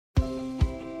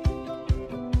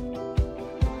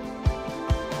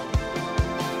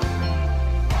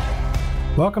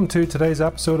Welcome to today's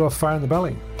episode of Fire in the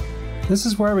Belly. This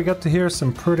is where we get to hear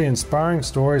some pretty inspiring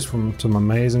stories from some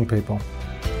amazing people.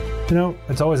 You know,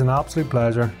 it's always an absolute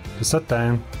pleasure to sit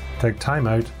down, take time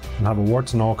out, and have a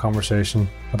warts and all conversation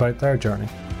about their journey.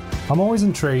 I'm always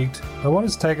intrigued by what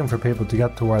it's taken for people to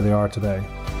get to where they are today,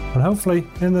 and hopefully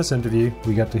in this interview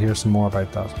we get to hear some more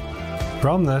about that.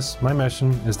 From this, my mission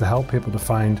is to help people to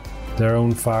find their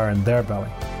own fire in their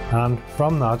belly, and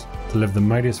from that, to live the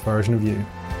mightiest version of you.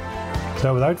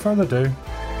 So without further ado,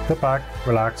 sit back,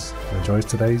 relax, and enjoy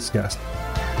today's guest.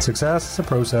 Success is a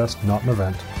process, not an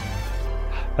event.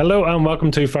 Hello and welcome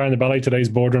to Fire in the Belly. Today's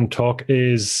boardroom talk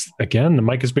is, again, the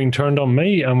mic is being turned on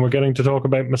me and we're getting to talk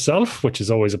about myself, which is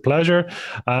always a pleasure.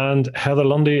 And Heather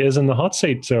Lundy is in the hot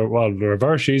seat. So, well, the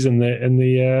reverse, she's in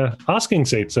the asking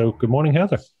seat. So good morning,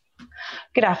 Heather.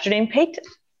 Good afternoon, Pete.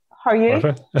 How are you?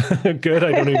 Good.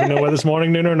 I don't even know whether it's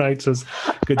morning, noon or night. So it's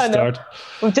a good start.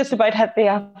 We've just about hit the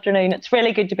afternoon. It's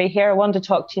really good to be here. I wanted to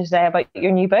talk to you today about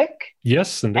your new book.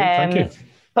 Yes, indeed. Thank you.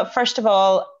 But first of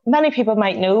all, many people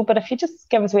might know, but if you just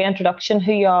give us a wee introduction,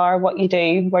 who you are, what you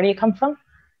do, where do you come from?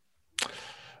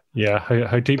 Yeah,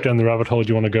 how deep down the rabbit hole do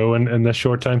you want to go in this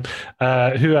short time?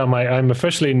 Who am I? I'm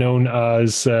officially known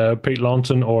as Pete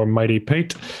Launton, or Mighty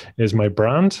Pete is my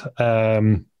brand.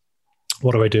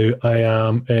 What do? I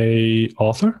am a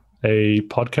author, a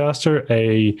podcaster,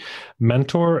 a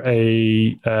mentor,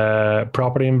 a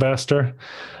property investor,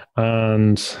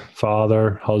 and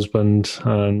father, husband,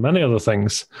 and many other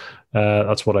things.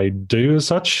 That's what I do as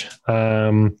such,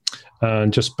 and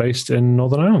just based in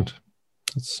Northern Ireland.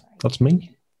 That's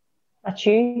me. That's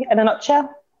you in a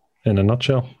nutshell. In a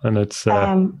nutshell, and it's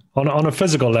on a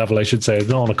physical level, I should say,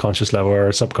 not on a conscious level or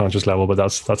a subconscious level, but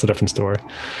that's a different story.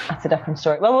 That's a different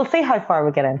story. Well, we'll see how far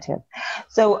we get into it.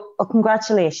 So,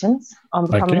 congratulations on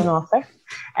becoming an author.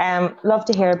 Love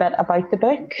to hear a bit about the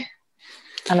book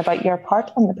and about your part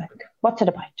on the book. What's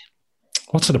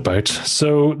it about?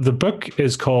 So, the book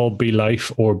is called Be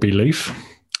Life or Belief.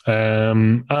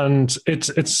 And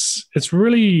it's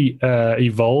really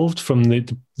evolved from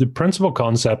the principal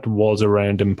concept was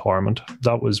around empowerment.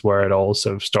 That was where it all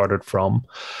sort of started from.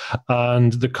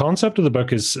 And the concept of the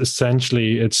book is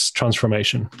essentially it's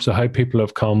transformation. So how people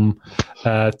have come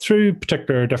through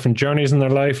particular different journeys in their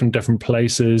life and different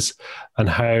places, and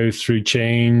how through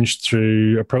change,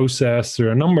 through a process,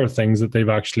 through a number of things that they've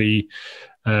actually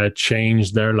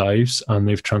changed their lives, and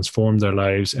they've transformed their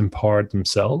lives, empowered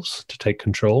themselves to take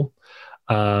control,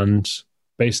 and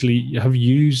basically have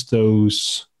used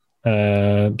those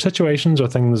situations or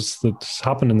things that's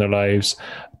happened in their lives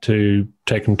to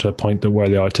take them to a point that where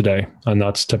they are today. And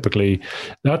that's typically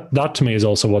that to me is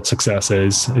also what success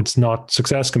is. It's not,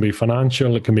 success can be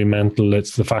financial, it can be mental,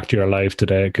 it's the fact you're alive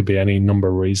today, it could be any number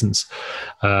of reasons,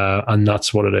 and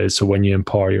that's what it is. So when you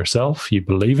empower yourself, you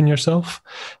believe in yourself,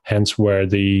 hence where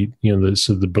the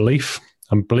belief,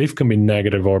 and belief can be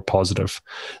negative or positive.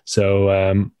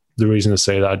 So the reason to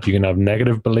say that, you can have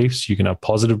negative beliefs, you can have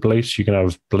positive beliefs, you can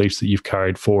have beliefs that you've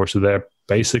carried forward. So they're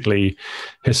basically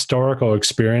historical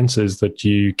experiences that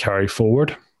you carry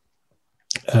forward.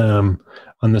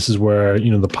 And this is where,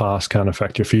 the past can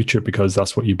affect your future because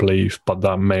that's what you believe, but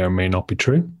that may or may not be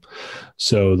true.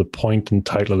 So the point and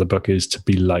title of the book is to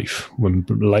be life. When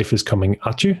life is coming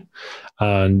at you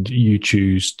and you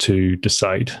choose to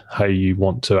decide how you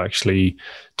want to actually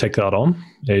take that on,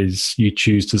 is you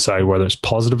choose to decide whether it's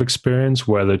positive experience,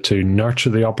 whether to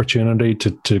nurture the opportunity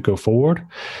to go forward,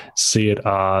 see it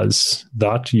as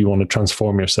that you want to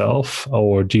transform yourself,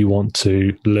 or do you want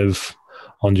to live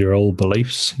on your old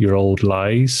beliefs, your old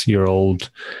lies, your old,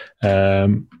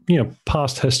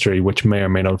 past history, which may or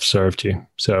may not have served you.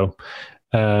 So,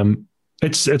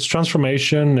 it's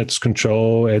transformation, it's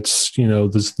control, it's,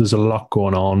 there's a lot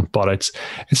going on, but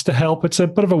it's to help. It's a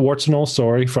bit of a warts and all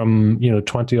story from,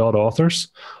 20 odd authors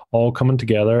all coming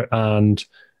together, and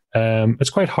it's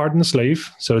quite hard on the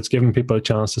sleeve. So it's giving people a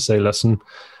chance to say, listen,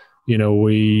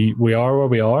 we are where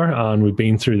we are, and we've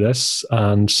been through this.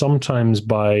 And sometimes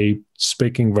by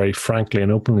speaking very frankly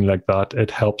and openly like that,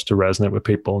 it helps to resonate with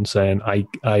people and saying,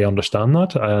 I understand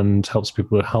that, and helps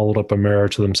people to hold up a mirror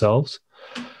to themselves.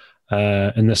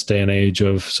 In this day and age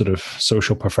of sort of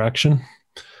social perfection,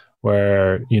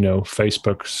 where,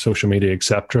 Facebook, social media,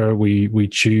 etc., we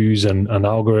choose and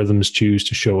algorithms choose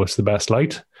to show us the best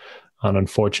light. And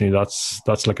unfortunately,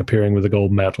 that's like appearing with a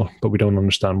gold medal, but we don't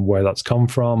understand where that's come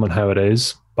from and how it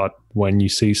is. But when you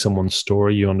see someone's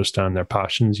story, you understand their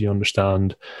passions, you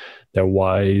understand their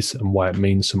whys and why it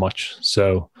means so much.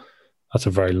 So that's a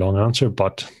very long answer,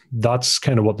 but that's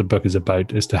kind of what the book is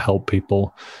about, is to help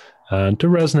people and to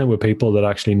resonate with people that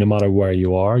actually, no matter where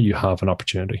you are, you have an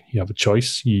opportunity, you have a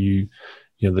choice, you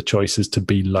the choice is to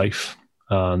be life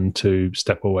and to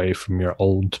step away from your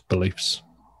old beliefs.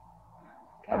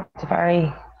 It's a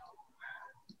very,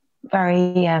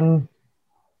 very,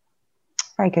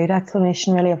 very good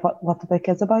explanation, really, of what the book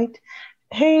is about.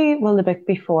 Who will the book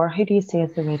be for? Who do you see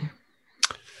as the reader?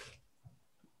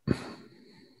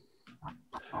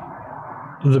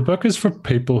 The book is for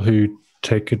people who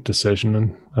take a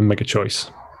decision and make a choice.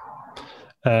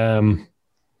 I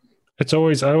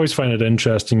always find it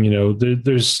interesting, you're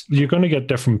going to get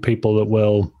different people that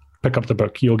will pick up the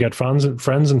book. You'll get friends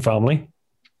and family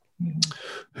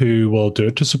who will do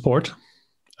it to support.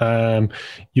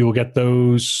 You will get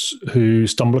those who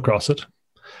stumble across it.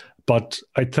 But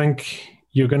I think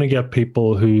you're going to get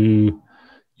people who,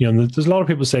 there's a lot of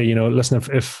people say, listen,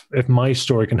 if my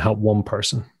story can help one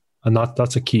person, and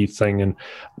that's a key thing.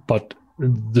 But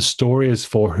the story is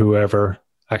for whoever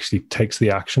actually takes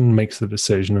the action, makes the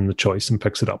decision and the choice and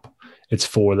picks it up. It's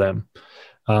for them.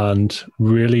 And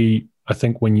really, I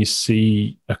think when you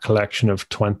see a collection of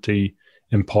 20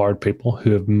 empowered people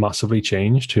who have massively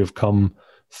changed, who have come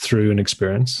through an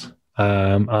experience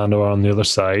and are on the other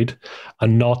side,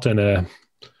 and not in a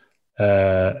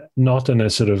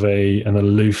sort of an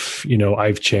aloof,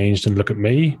 I've changed and look at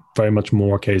me, very much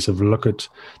more a case of look at,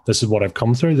 this is what I've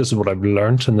come through, this is what I've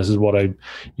learned, and this is what I,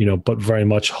 but very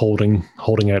much holding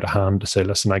out a hand to say,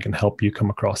 listen, I can help you come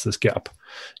across this gap.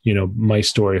 My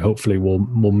story hopefully will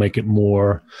make it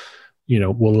more,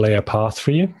 will lay a path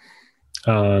for you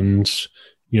and,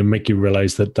 make you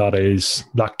realize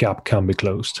that gap can be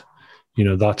closed.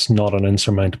 That's not an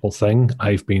insurmountable thing.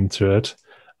 I've been through it.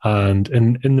 And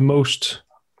in the most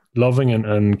loving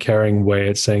and caring way,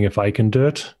 it's saying, if I can do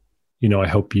it, I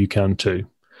hope you can too.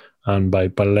 And by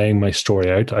laying my story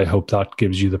out, I hope that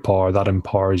gives you the power, that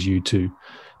empowers you to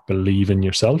believe in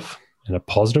yourself in a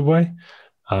positive way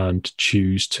and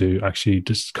choose to actually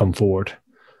just come forward.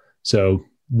 So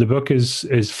the book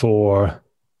is for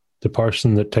the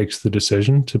person that takes the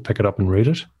decision to pick it up and read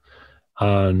it.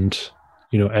 And,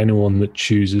 anyone that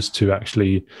chooses to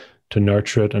actually to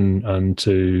nurture it and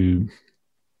to,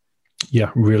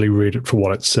 really read it for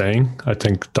what it's saying. I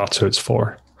think that's who it's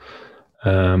for.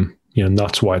 And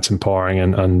that's why it's empowering.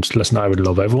 And listen, I would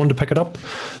love everyone to pick it up,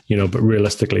 but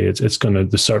realistically,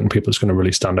 there's certain people it's going to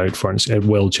really stand out for, and it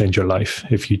will change your life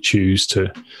if you choose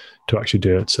to actually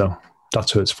do it. So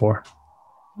that's who it's for.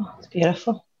 Oh, it's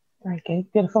beautiful. Very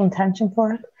good. Beautiful intention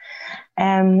for it.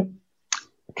 Can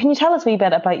you tell us a wee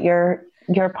bit about your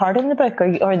part in the book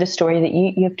or the story that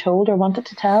you've told or wanted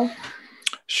to tell?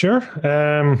 Sure.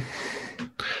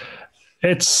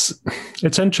 It's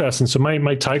interesting. So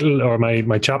my title or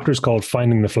my chapter is called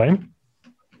Finding the Flame,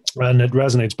 and it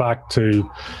resonates back to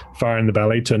Fire in the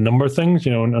Belly, to a number of things,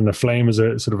 and the flame is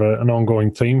a sort of an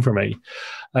ongoing theme for me.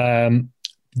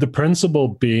 The principle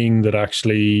being that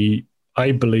actually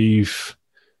I believe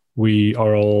we've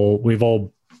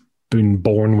all been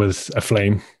born with a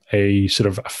flame, a sort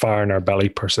of a fire in our belly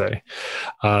per se.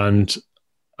 And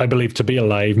I believe to be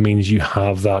alive means you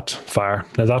have that fire.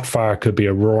 Now that fire could be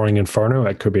a roaring inferno.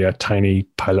 It could be a tiny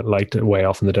pilot light way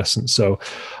off in the distance. So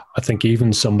I think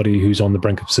even somebody who's on the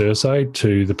brink of suicide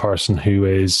to the person who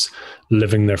is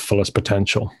living their fullest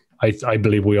potential, I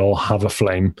believe we all have a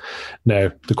flame.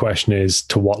 Now the question is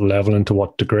to what level and to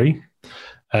what degree.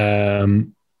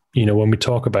 When we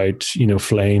talk about,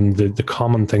 flame, the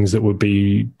common things that would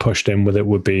be pushed in with it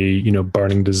would be,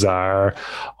 burning desire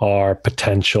or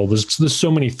potential. There's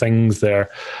so many things there.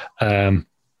 And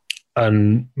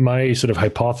my sort of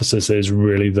hypothesis is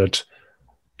really that,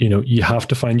 you have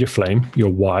to find your flame,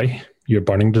 your why, your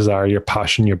burning desire, your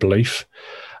passion, your belief.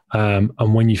 And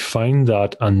when you find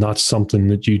that, and that's something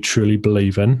that you truly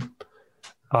believe in,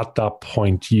 at that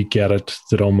point, you get it,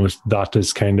 that almost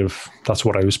that's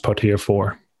what I was put here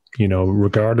for.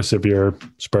 Regardless of your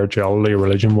spirituality or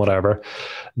religion, whatever,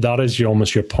 that is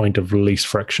almost your point of least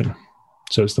friction.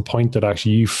 So it's the point that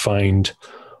actually you find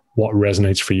what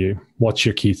resonates for you. What's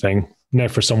your key thing? Now,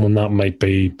 for someone that might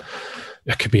be,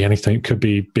 it could be anything. It could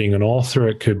be being an author.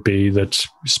 It could be that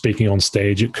speaking on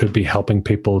stage. It could be helping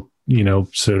people,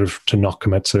 sort of to not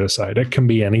commit suicide. It can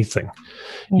be anything,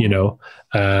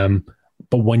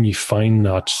 But when you find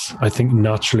that, I think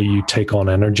naturally you take on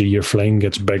energy, your flame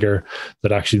gets bigger,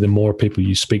 that actually the more people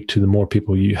you speak to, the more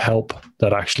people you help,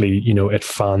 that actually, it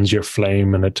fans your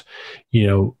flame, and it,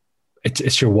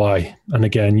 it's your why. And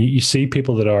again, you see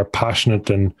people that are passionate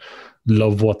and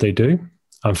love what they do.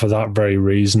 And for that very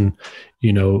reason,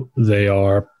 they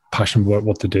are passionate about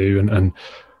what they do. And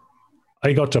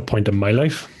I got to a point in my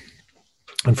life,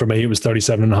 and for me, it was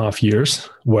 37 and a half years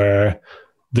where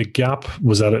the gap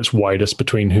was at its widest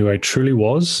between who I truly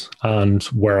was and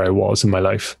where I was in my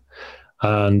life.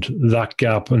 And that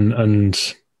gap, and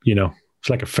it's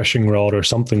like a fishing rod or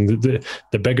something.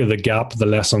 The bigger the gap, the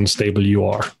less unstable you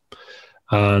are.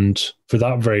 And for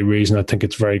that very reason, I think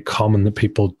it's very common that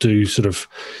people do sort of,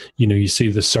 you see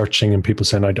the searching and people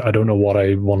saying, I don't know what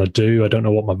I want to do. I don't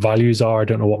know what my values are. I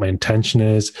don't know what my intention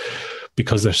is,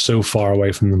 because they're so far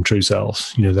away from them true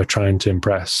selves. They're trying to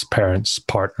impress parents,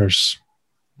 partners,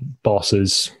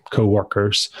 bosses,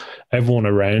 co-workers, everyone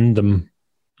around them,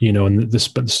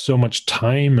 and so much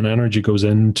time and energy goes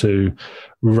into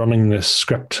running this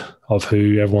script of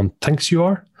who everyone thinks you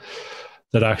are,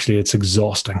 that actually it's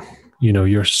exhausting.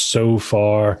 You're so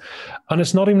far, and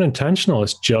it's not even intentional.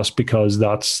 It's just because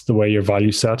that's the way your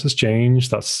value set has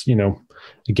changed. That's,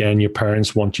 again, your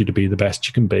parents want you to be the best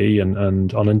you can be,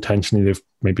 and unintentionally they've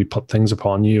maybe put things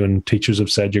upon you, and teachers have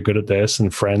said you're good at this,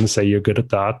 and friends say you're good at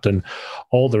that, and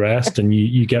all the rest. And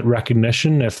you get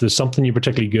recognition. If there's something you're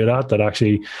particularly good at that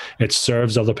actually it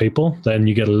serves other people, then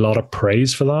you get a lot of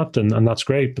praise for that, and that's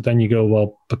great. But then you go,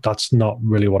 well, but that's not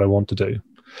really what I want to do.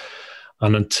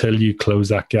 And until you close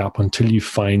that gap, until you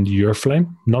find your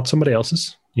flame, not somebody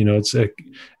else's, it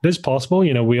is possible.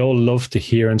 We all love to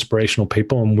hear inspirational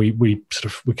people, and we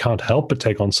can't help but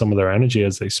take on some of their energy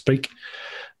as they speak,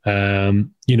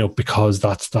 because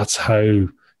that's how,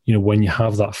 when you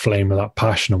have that flame or that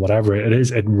passion or whatever it is,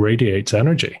 it radiates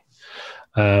energy.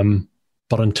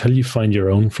 But until you find your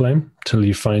own flame, till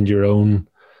you find your own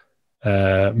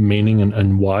meaning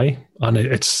and why, and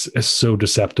it's so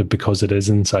deceptive because it is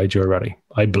inside you already.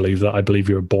 I believe that. I believe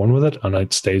you're born with it, and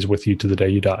it stays with you to the day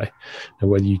you die. Now,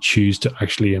 whether you choose to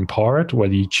actually empower it,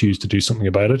 whether you choose to do something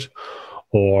about it,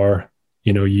 or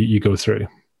you go through.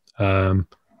 And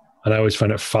I always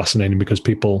find it fascinating because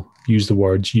people use the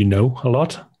words a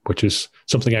lot, which is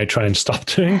something I try and stop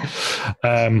doing.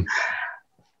 And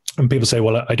people say,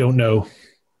 well, I don't know.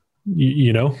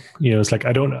 It's like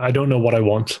I don't know what I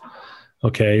want.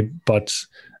 Okay, but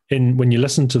when you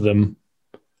listen to them,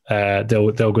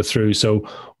 they'll go through. So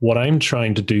what I'm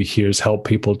trying to do here is help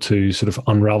people to sort of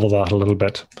unravel that a little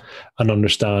bit and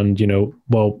understand,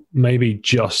 well, maybe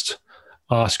just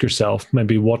ask yourself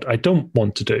maybe what I don't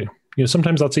want to do.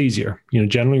 Sometimes that's easier.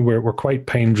 Generally we're quite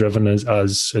pain driven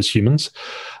as humans.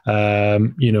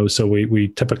 So we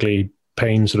typically,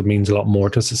 pain sort of means a lot more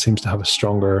to us. It seems to have a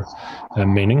stronger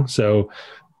meaning. So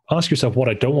ask yourself what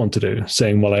I don't want to do,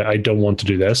 saying, well, I don't want to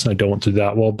do this and I don't want to do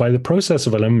that. Well, by the process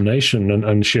of elimination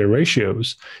and sheer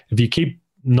ratios, if you keep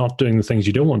not doing the things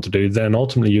you don't want to do, then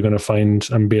ultimately you're going to find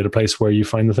and be at a place where you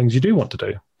find the things you do want to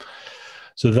do.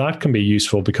 So that can be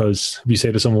useful, because if you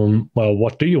say to someone, well,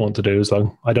 what do you want to do? It's like,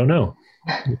 I don't know.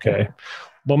 Okay.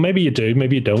 Well, maybe you do,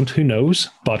 maybe you don't, who knows?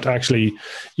 But actually,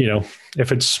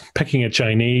 if it's picking a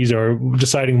Chinese or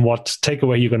deciding what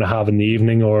takeaway you're going to have in the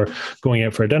evening or going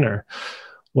out for a dinner,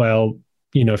 well,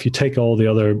 if you take all the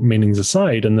other meanings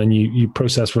aside and then you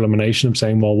process for elimination of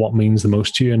saying, well, what means the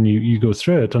most to you? And you go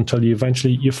through it until you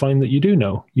eventually you find that you do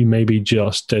know. You maybe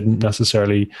just didn't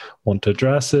necessarily want to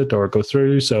address it or go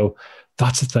through. So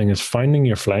that's the thing, is finding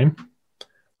your flame.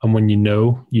 And when you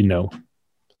know,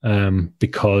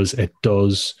 because it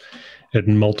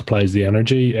multiplies the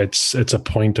energy. It's a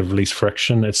point of least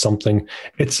friction. It's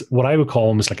what I would call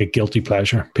almost like a guilty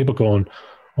pleasure. People going,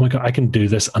 oh my God, I can do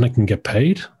this and I can get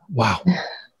paid. Wow.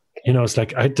 It's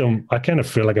like, I kind of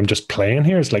feel like I'm just playing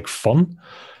here. It's like fun.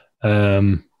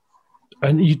 And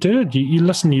you do it. You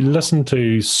listen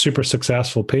to super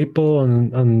successful people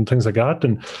and things like that.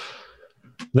 And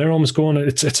they're almost going,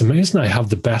 it's amazing. I have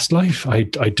the best life. I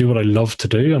do what I love to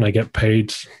do and I get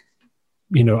paid.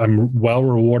 I'm well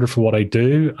rewarded for what I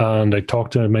do, and I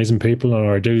talk to amazing people,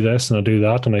 and I do this and I do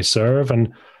that and I serve,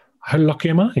 and how lucky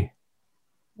am I?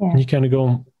 Yeah. And you kind of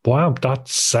go, wow, that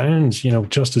sounds,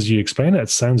 just as you explain it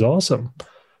sounds awesome.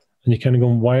 And you kind of go,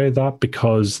 why that?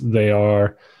 Because they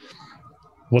are,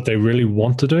 what they really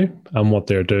want to do and what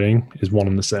they're doing is one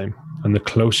and the same. And the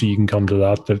closer you can come to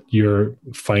that you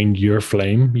find your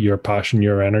flame, your passion,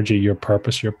 your energy, your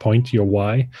purpose, your point, your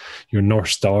why, your North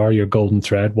Star, your golden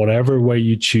thread, whatever way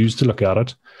you choose to look at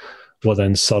it, well,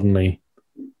 then suddenly,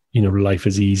 life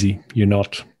is easy. You're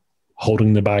not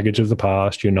holding the baggage of the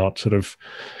past. You're not sort of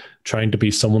trying to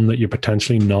be someone that you're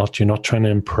potentially not. You're not trying to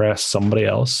impress somebody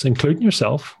else, including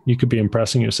yourself. You could be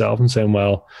impressing yourself and saying,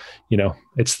 well,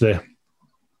 it's a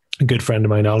good friend of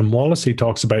mine, Alan Wallace, he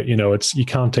talks about, you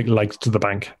can't take likes to the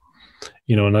bank,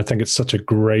 and I think it's such a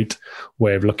great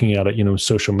way of looking at it,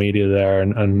 social media there.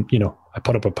 And I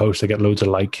put up a post, I get loads of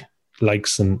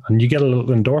likes and you get a little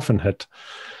endorphin hit,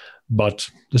 but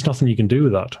there's nothing you can do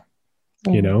with that,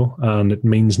 and it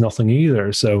means nothing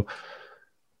either. So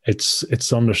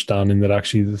it's understanding that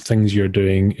actually the things you're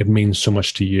doing, it means so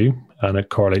much to you, and it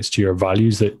correlates to your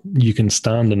values, that you can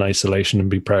stand in isolation and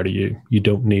be proud of you. You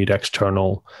don't need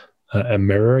external a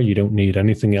mirror. You don't need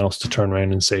anything else to turn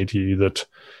around and say to you that,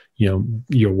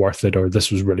 you're worth it, or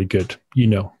this was really good.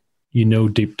 You know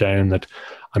deep down that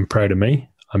I'm proud of me.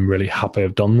 I'm really happy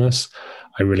I've done this.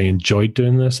 I really enjoyed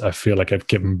doing this. I feel like I've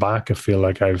given back. I feel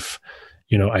like I've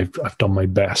done my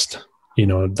best.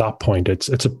 At that point, it's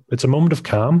a moment of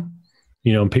calm,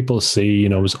 and people see,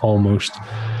 it's almost,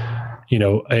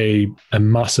 a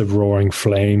massive roaring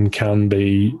flame can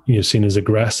be, seen as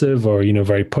aggressive or,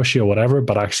 very pushy or whatever,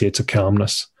 but actually it's a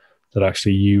calmness that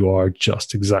actually you are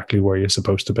just exactly where you're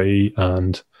supposed to be.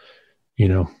 And,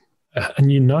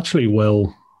 and you naturally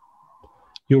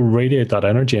you'll radiate that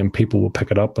energy, and people will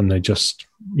pick it up, and they just,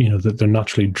 they're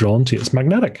naturally drawn to you. It's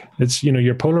magnetic. It's,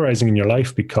 you're polarizing in your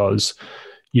life because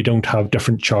you don't have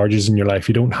different charges in your life.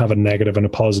 You don't have a negative and a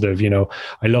positive.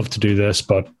 I love to do this,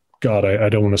 but God, I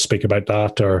don't want to speak about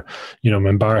that, or, I'm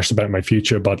embarrassed about my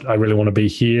future, but I really want to be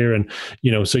here. And,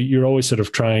 so you're always sort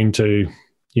of trying to,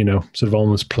 sort of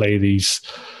almost play these,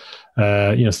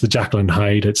 it's the Jekyll and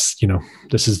Hyde. It's,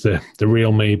 this is the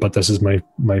real me, but this is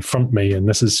my front me. And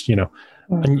this is,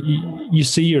 and you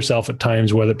see yourself at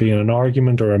times, whether it be in an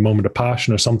argument or a moment of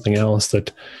passion or something else,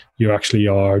 that you actually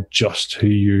are just who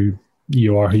you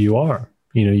are who you are.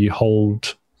 You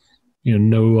hold,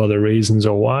 no other reasons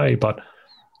or why, but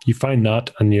you find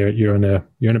that, and you're in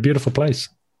a beautiful place.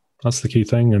 That's the key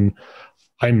thing. And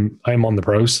I'm on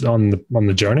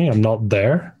the journey. I'm not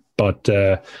there, but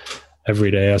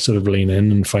every day I sort of lean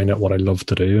in and find out what I love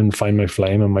to do and find my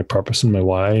flame and my purpose and my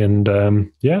why. And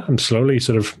I'm slowly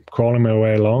sort of crawling my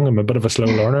way along. I'm a bit of a slow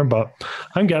learner, but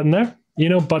I'm getting there.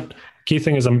 But key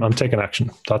thing is I'm taking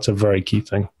action. That's a very key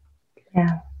thing.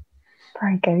 Yeah.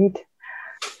 Very good.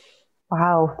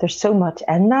 Wow, there's so much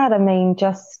in that. I mean,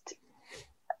 just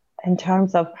in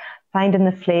terms of finding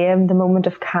the flame, the moment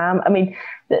of calm. I mean,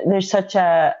 there's such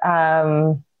a,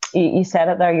 you said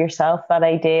it there yourself, that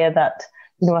idea that,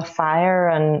 a fire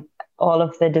and all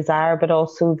of the desire, but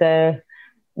also the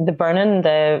burning,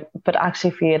 but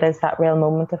actually for you it is that real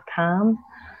moment of calm.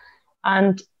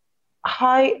 And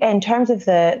how, in terms of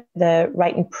the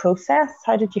writing process,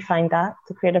 how did you find that,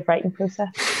 the creative writing process?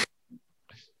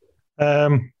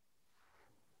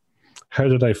 How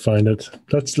did I find it?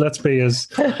 Let's be as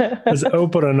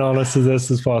open and honest as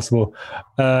this as possible.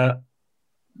 So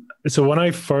when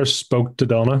I first spoke to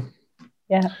Donna,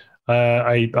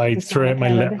 I threw out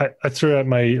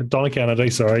my Donna Kennedy.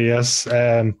 Sorry, yes,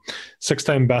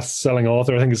 6-time best-selling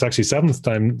author. I think it's actually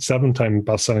 7-time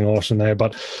best-selling author now.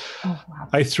 But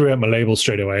I threw out my label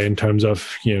straight away in terms of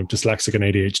dyslexic and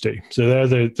ADHD. So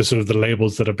they're the sort of the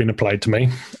labels that have been applied to me.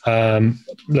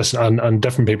 Listen, and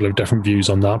different people have different views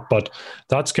on that, but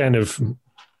that's kind of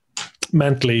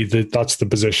mentally that's the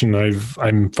position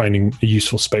I'm finding a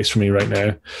useful space for me right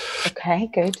now. Okay,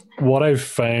 good. What I've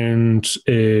found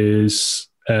is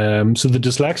so the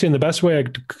dyslexia, and the best way I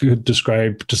could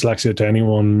describe dyslexia to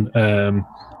anyone,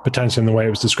 potentially in the way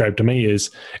it was described to me,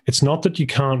 is it's not that you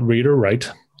can't read or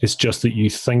write. It's just that you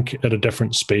think at a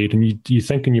different speed, and you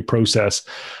think and you process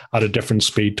at a different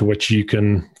speed to which you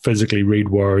can physically read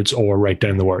words or write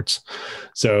down the words.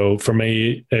 So for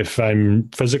me, if I'm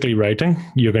physically writing,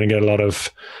 you're going to get a lot of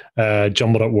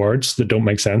jumbled up words that don't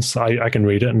make sense. I can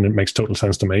read it and it makes total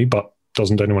sense to me, but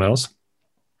doesn't to anyone else.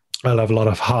 I'll have a lot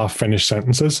of half-finished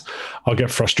sentences. I'll get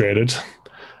frustrated,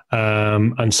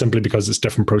 and simply because it's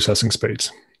different processing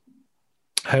speeds.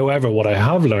 However, what I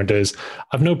have learned is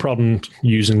I've no problem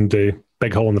using the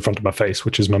big hole in the front of my face,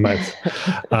 which is my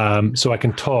mouth. So I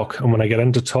can talk. And when I get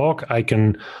into talk, I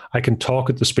can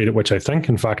talk at the speed at which I think.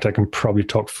 In fact, I can probably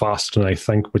talk faster than I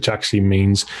think, which actually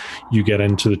means you get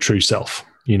into the true self,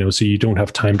 so you don't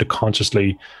have time to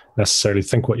consciously necessarily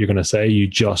think what you're going to say. You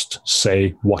just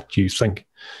say what you think.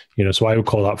 So I would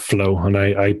call that flow. And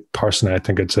I personally, I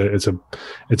think it's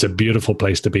a beautiful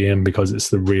place to be in, because it's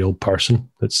the real person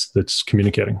that's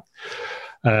communicating.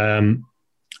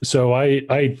 So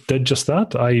I did just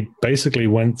that. I basically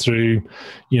went through,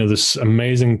 this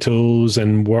amazing tools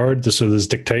in Word, this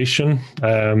dictation.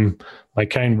 My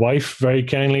kind wife very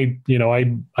kindly,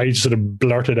 I sort of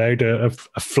blurted out a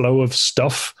flow of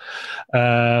stuff.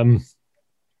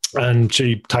 And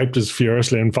she typed as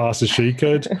furiously and fast as she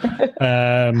could,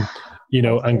 and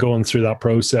going through that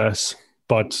process.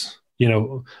 But,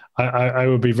 I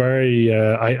would be very,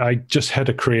 I just had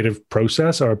a creative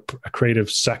process or a creative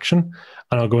section,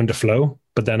 and I'll go into flow,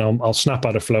 but then I'll snap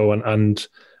out of flow. And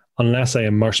unless I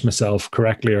immerse myself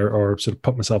correctly or sort of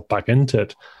put myself back into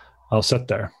it, I'll sit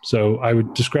there. So I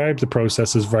would describe the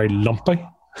process as very lumpy.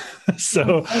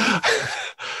 So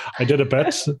I did a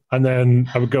bit, and then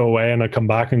I would go away and I'd come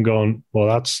back and going, well,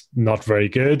 that's not very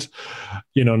good.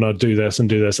 Not do this and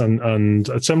do this. And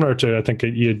it's similar to, I think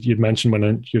you'd mentioned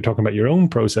when you're talking about your own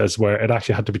process where it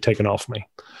actually had to be taken off me.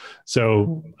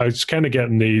 So I was kind of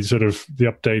getting the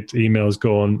update emails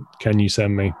going, can you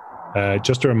send me?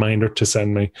 Just a reminder to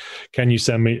send me. Can you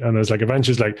send me? And I was like,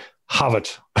 eventually it's like, have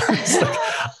it. It's like,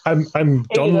 I'm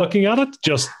done looking at it.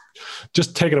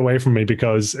 Just take it away from me,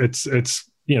 because it's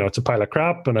it's a pile of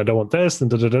crap and I don't want this and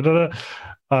da da da da.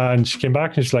 And she came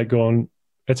back and she's like going,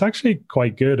 it's actually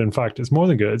quite good. In fact, it's more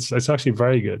than good. It's actually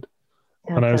very good.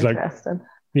 That's and I was like,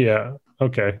 yeah,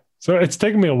 okay. So it's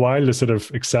taken me a while to sort of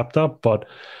accept that, but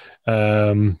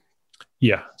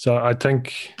yeah. So I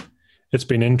think it's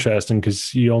been interesting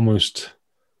because you almost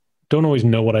don't always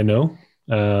know what I know.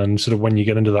 And sort of when you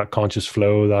get into that conscious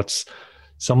flow, that's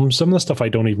some of the stuff I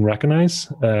don't even recognize,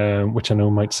 which I know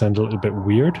might sound a little bit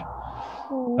weird.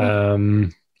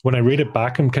 When I read it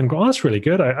back, I'm kind of go, oh, that's really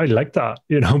good. I like that,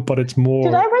 but it's more...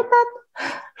 Did I write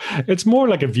that? It's more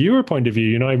like a viewer point of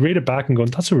view. I read it back and go,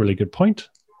 that's a really good point.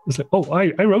 It's like, oh,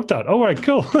 I wrote that. Oh, right,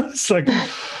 cool. It's like...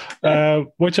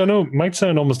 which I know might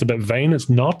sound almost a bit vain. It's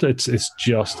not. It's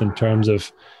just in terms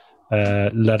of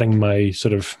letting my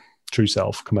sort of true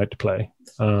self come out to play.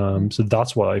 So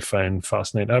that's what I found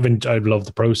fascinating. I've loved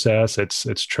the process.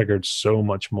 It's triggered so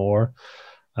much more.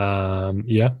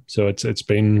 Yeah. So it's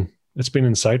been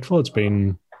insightful.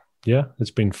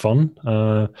 It's been fun.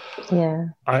 Yeah.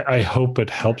 I hope it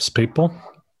helps people.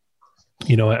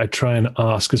 I try and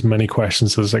ask as many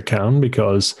questions as I can,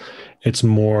 because it's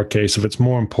more a case of it's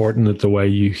more important that the way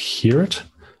you hear it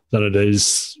than it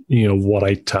is, what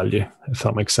I tell you, if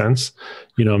that makes sense.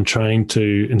 I'm trying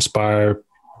to inspire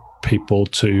people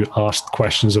to ask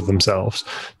questions of themselves,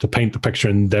 to paint the picture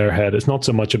in their head. It's not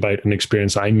so much about an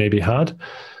experience I maybe had.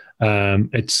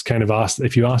 It's kind of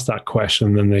if you ask that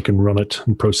question, then they can run it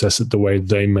and process it the way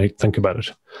they might think about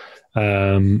it.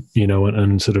 And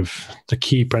sort of the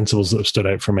key principles that have stood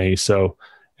out for me. So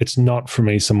it's not for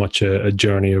me so much a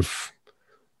journey of,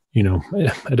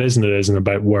 it isn't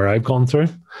about where I've gone through,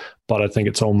 but I think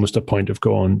it's almost a point of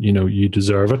going, you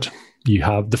deserve it. You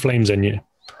have the flames in you.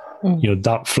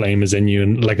 That flame is in you.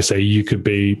 And like I say, you could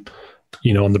be,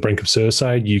 on the brink of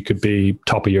suicide, you could be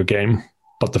top of your game,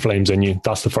 but the flame's in you.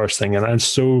 That's the first thing. And it's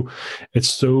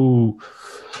so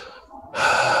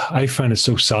I find it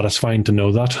so satisfying to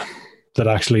know that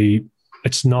actually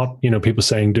it's not, people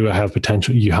saying, do I have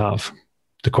potential? You have.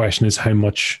 The question is, how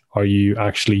much are you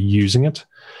actually using it?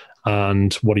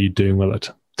 And what are you doing with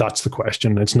it? That's the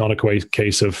question. It's not a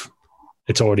case of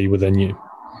it's already within you,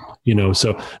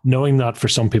 so knowing that for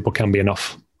some people can be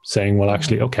enough, saying, well,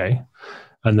 actually, okay.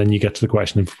 And then you get to the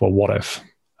question of, well, what if?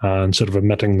 And sort of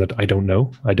admitting that I don't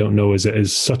know is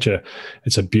it's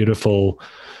a beautiful,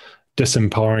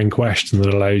 disempowering question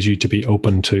that allows you to be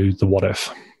open to the what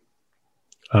if.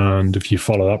 And if you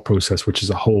follow that process, which is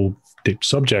a whole deep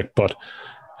subject, but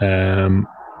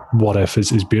what if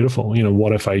is beautiful.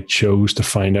 What if I chose to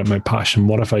find out my passion?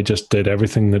 What if I just did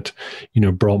everything that,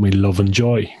 brought me love and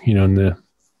joy, in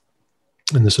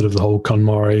the sort of the whole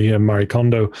KonMari and Marie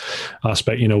Kondo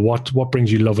aspect, what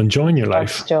brings you love and joy in your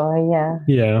life? Sparks joy, yeah.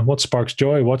 Yeah. What sparks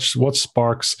joy? What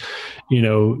sparks,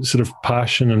 sort of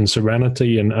passion and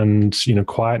serenity and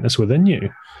quietness within you?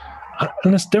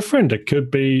 And it's different. It could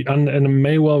be, and it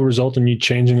may well result in you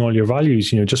changing all your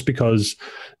values, just because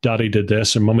daddy did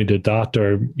this or mummy did that,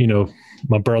 or,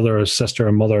 my brother or sister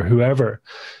or mother, whoever,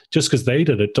 just because they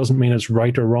did it doesn't mean it's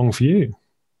right or wrong for you.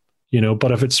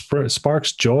 But if it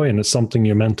sparks joy and it's something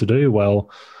you're meant to do, well,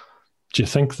 do you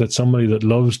think that somebody that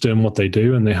loves doing what they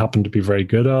do and they happen to be very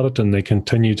good at it and they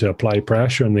continue to apply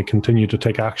pressure and they continue to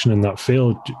take action in that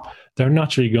field, they're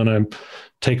naturally going to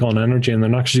take on energy and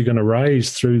they're actually going to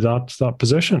rise through that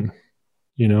position,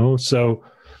 So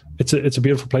it's a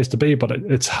beautiful place to be, but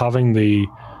it's having the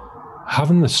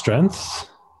strength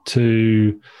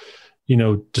to,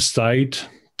 decide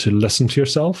to listen to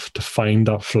yourself, to find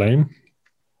that flame,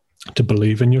 to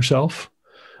believe in yourself,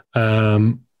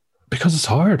 because it's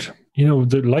hard.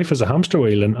 The life is a hamster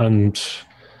wheel, and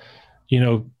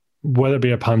whether it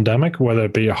be a pandemic, whether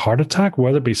it be a heart attack,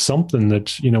 whether it be something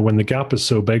that, when the gap is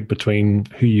so big between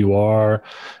who you are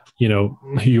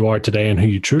today and who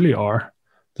you truly are,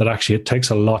 that actually it takes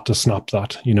a lot to snap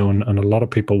that, and a lot of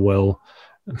people will,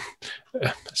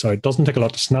 sorry, it doesn't take a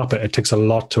lot to snap it. It takes a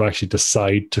lot to actually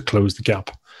decide to close the gap.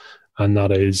 And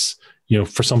that is,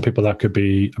 for some people, that could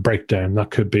be a breakdown. That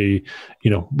could be,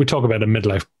 we talk about a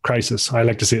midlife crisis. I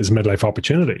like to see it as a midlife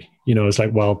opportunity. It's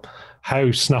like, well,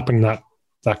 how snapping that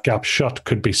that gap shut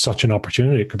could be such an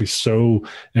opportunity. It could be so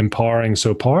empowering,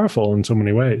 so powerful in so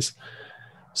many ways.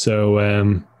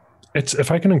 So it's,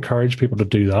 if I can encourage people to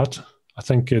do that, I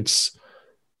think it's,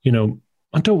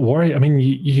 and don't worry. I mean,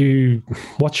 you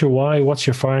what's your why? What's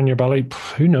your fire in your belly?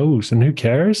 Who knows and who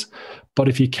cares? But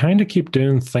if you kind of keep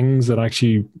doing things that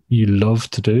actually you love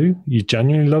to do, you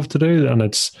genuinely love to do, and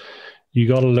it's, you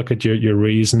got to look at your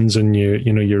reasons and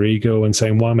your ego and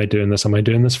saying, why am I doing this? Am I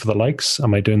doing this for the likes?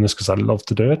 Am I doing this because I love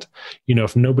to do it?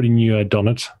 If nobody knew I'd done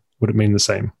it, would it mean the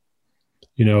same?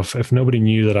 If nobody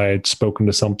knew that I had spoken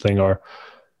to something, or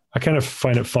I kind of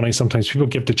find it funny sometimes people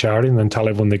give to charity and then tell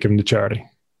everyone they give them to charity.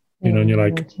 And you're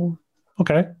like,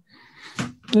 okay,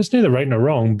 it's neither right nor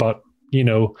wrong, but,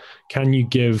 can you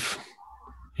give,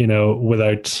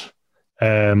 without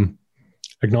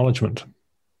acknowledgement?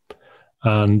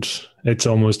 And it's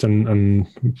almost, and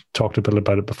talked a bit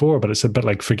about it before, but it's a bit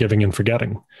like forgiving and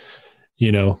forgetting.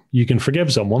 You can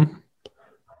forgive someone,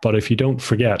 but if you don't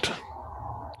forget,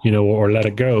 or let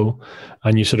it go,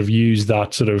 and you sort of use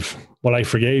that sort of, well, I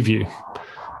forgave you,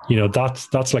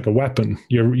 that's like a weapon.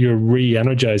 You're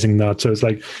re-energizing that. So it's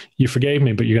like, you forgave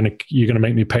me, but you're gonna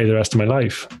make me pay the rest of my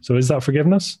life. So is that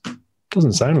forgiveness?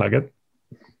 Doesn't sound like it,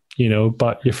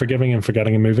 but you're forgiving and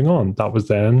forgetting and moving on. That was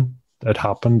then, it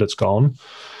happened, it's gone,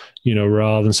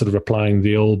 rather than sort of applying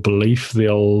the old belief, the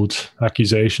old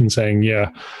accusation, saying, yeah,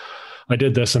 I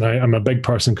did this and I'm a big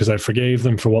person because I forgave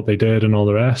them for what they did and all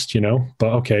the rest,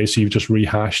 But okay, so you've just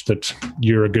rehashed that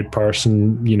you're a good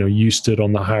person, you stood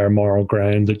on the higher moral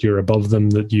ground, that you're above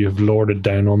them, that you've lorded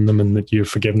down on them, and that you've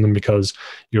forgiven them because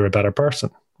you're a better person.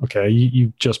 Okay,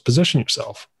 you just position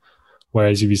yourself.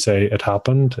 Whereas if you say it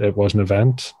happened, it was an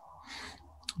event,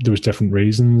 there was different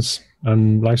reasons,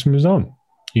 and life moves on.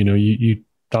 You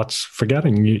that's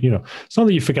forgetting. It's not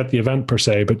that you forget the event per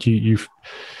se, but you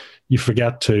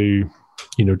forget to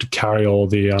to carry all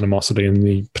the animosity and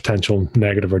the potential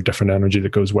negative or different energy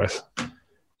that goes with,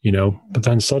 but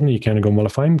then suddenly you kind of go, well,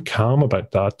 if I'm calm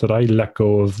about that I let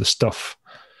go of the stuff,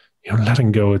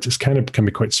 letting go, it just kind of can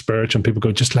be quite spiritual, and people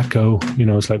go, just let go.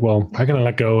 It's like, well, how can I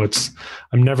let go?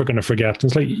 I'm never going to forget. And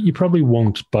it's like, you probably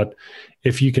won't, but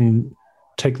if you can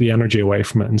take the energy away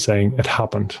from it and saying it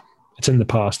happened, it's in the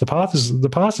past. The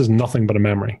past is nothing but a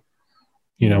memory.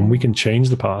 We can change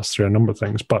the past through a number of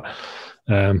things, but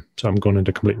so I'm going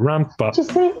into a complete rant. But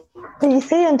do you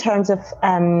see in terms of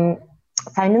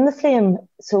finding the flame?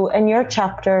 So in your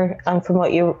chapter, and from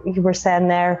what you were saying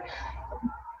there,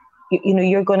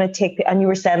 you're going to take, and you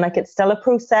were saying like it's still a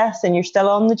process and you're still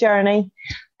on the journey.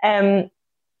 Do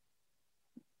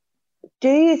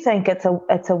you think it's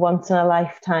a once in a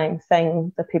lifetime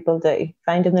thing that people do,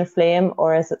 finding their flame,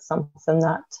 or is it something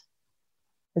that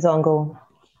is ongoing?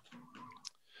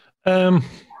 But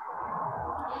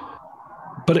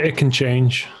it can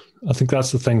change. I think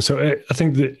that's the thing. So I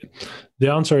think the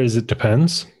answer is it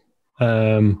depends.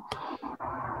 And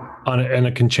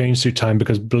it can change through time,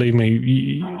 because believe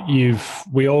me,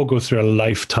 we all go through a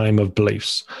lifetime of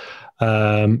beliefs.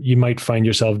 You might find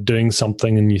yourself doing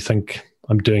something and you think,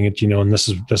 I'm doing it, and this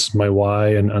is my why,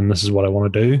 and this is what I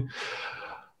want to do.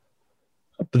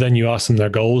 But then you ask them their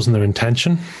goals and their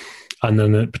intention. And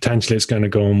then potentially it's going to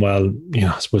go, well,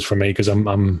 I suppose for me, because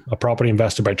I'm a property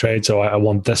investor by trade, so I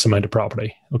want this amount of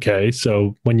property. Okay,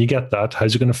 so when you get that,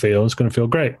 how's it going to feel? It's going to feel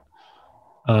great.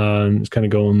 And it's kind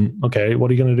of going, okay,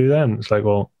 what are you going to do then? It's like,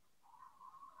 well,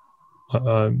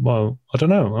 I don't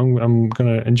know. I'm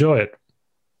going to enjoy it.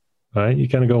 Right? You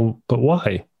kind of go, but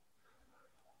why?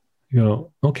 You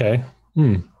go, okay,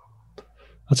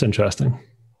 that's interesting.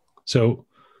 So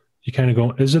you kind of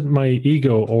go, is it my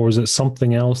ego, or is it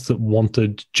something else that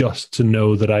wanted just to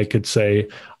know that I could say,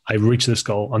 I reached this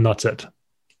goal and that's it?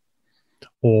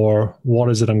 Or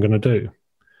what is it I'm going to do?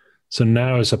 So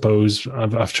now I suppose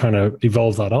I've trying to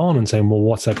evolve that on and saying, well,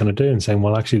 what's that going to do? And saying,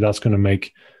 well, actually, that's going to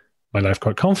make my life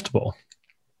quite comfortable.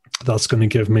 That's going to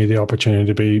give me the opportunity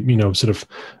to be, sort of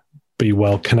be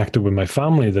well connected with my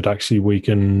family, that actually we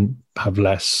can have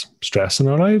less stress in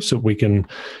our lives, that we can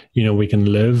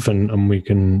live and we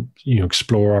can,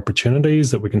 explore opportunities,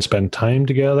 that we can spend time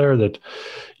together, that,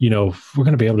 we're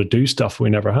going to be able to do stuff we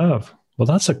never have. Well,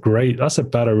 that's a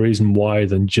better reason why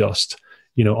than just,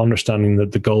 understanding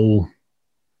that the goal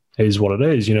is what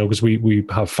it is, because we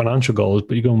have financial goals,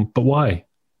 but you go, but why?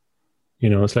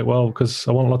 It's like, well, because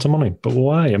I want lots of money. But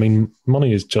why? I mean,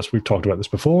 money is just, we've talked about this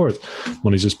before,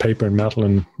 money's just paper and metal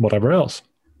and whatever else.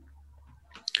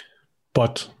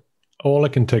 But all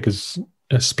it can take is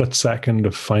a split second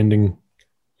of finding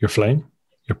your flame,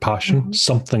 your passion,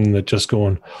 something that just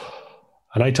going,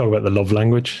 and I talk about the love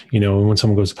language, when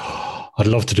someone goes, oh, I'd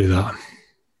love to do that,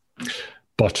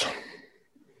 but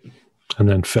and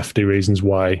then 50 reasons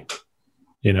why,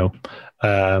 you know.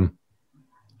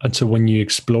 And so when you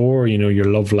explore, you know, your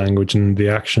love language and the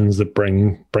actions that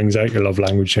brings out your love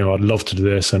language, you know, I'd love to do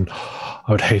this, and I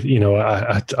would hate, you know,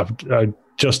 I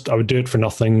would do it for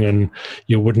nothing, and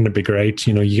you know, wouldn't it be great?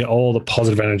 You know, you get all the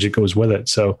positive energy that goes with it.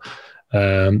 So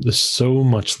there's so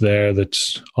much there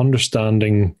that's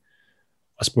understanding,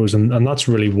 I suppose, and that's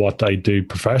really what I do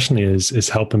professionally is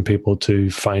helping people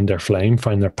to find their flame,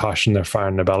 find their passion, their fire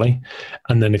in their belly.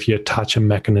 And then if you attach a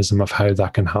mechanism of how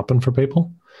that can happen for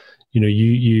people, you know,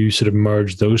 you sort of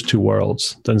merge those two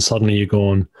worlds, then suddenly you're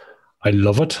going, I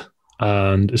love it.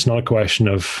 And it's not a question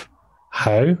of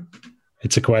how,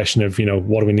 it's a question of, you know,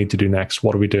 what do we need to do next?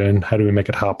 What are we doing? How do we make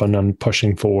it happen? And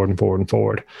pushing forward and forward and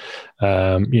forward.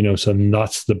 You know, so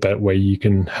that's the bit where you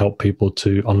can help people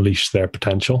to unleash their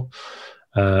potential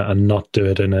and not do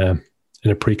it in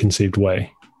a preconceived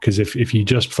way. Because if you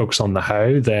just focus on the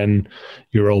how, then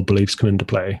your old beliefs come into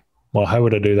play. Well, how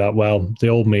would I do that? Well, the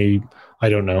old me, I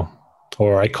don't know.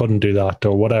 Or I couldn't do that,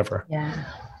 or whatever. Yeah.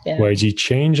 Whereas you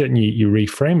change it and you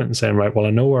reframe it and say, right, well, I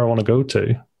know where I want to go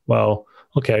to. Well,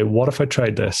 okay, what if I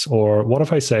tried this? Or what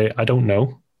if I say, I don't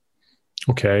know?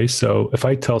 Okay, so if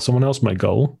I tell someone else my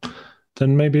goal,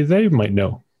 then maybe they might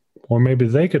know. Or maybe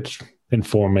they could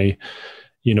inform me,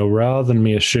 you know, rather than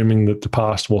me assuming that the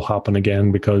past will happen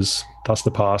again because that's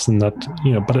the past, and that,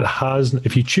 you know, but it has,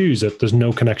 if you choose it, there's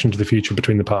no connection to the future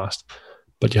between the past.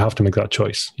 But you have to make that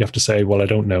choice. You have to say, well, I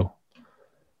don't know.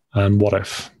 And what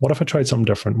if I tried something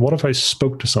different? What if I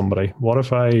spoke to somebody? What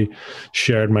if I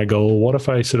shared my goal? What if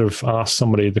I sort of asked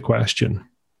somebody the question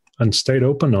and stayed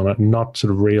open on it and not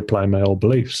sort of reapply my old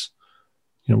beliefs?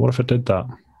 You know, what if I did that?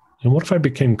 And what if I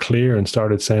became clear and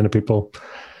started saying to people,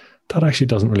 that actually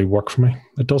doesn't really work for me.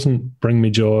 It doesn't bring me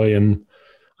joy. And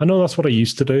I know that's what I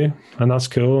used to do, and that's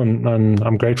cool. And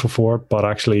I'm grateful for it, but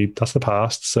actually that's the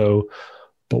past. So,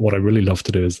 but what I really love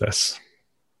to do is this.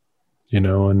 You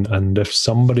know, and if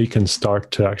somebody can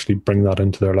start to actually bring that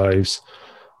into their lives,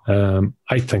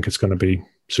 I think it's going to be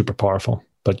super powerful.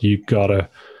 But you got to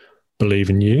believe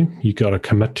in you. You got to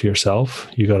commit to yourself.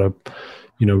 You got to,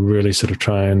 you know, really sort of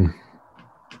try and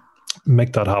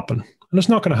make that happen. And it's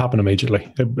not going to happen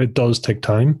immediately. It does take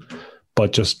time,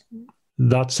 but just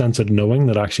that sense of knowing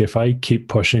that actually if I keep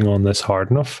pushing on this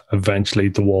hard enough, eventually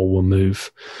the wall will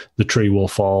move, the tree will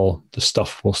fall, the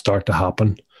stuff will start to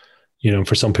happen. You know,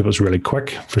 for some people it's really quick.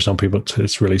 For some people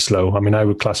it's really slow. I mean, I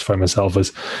would classify myself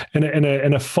as, in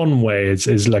a fun way,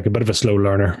 is like a bit of a slow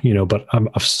learner. You know, but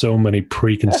I've so many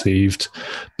preconceived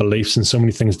beliefs and so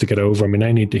many things to get over. I mean,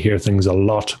 I need to hear things a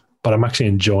lot, but I'm actually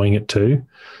enjoying it too.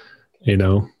 You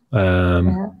know,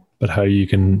 but how you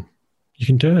can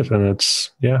do it, and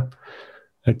it's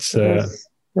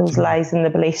those lies and the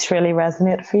beliefs really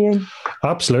resonate for you.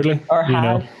 Absolutely. Or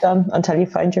have done until you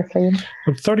found your flame.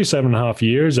 37 and a half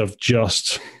years of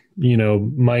just, you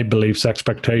know, my beliefs,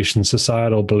 expectations,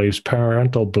 societal beliefs,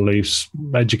 parental beliefs,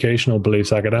 educational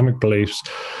beliefs, academic beliefs,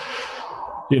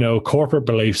 you know, corporate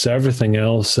beliefs, everything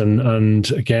else.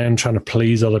 And again, trying to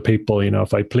please other people. You know,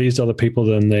 if I pleased other people,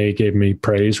 then they gave me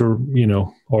praise or, you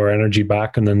know, or energy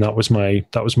back. And then that was my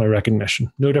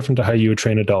recognition. No different to how you would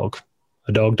train a dog.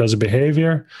 A dog does a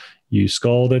behavior, you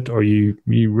scold it or you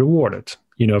reward it.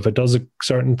 You know, if it does a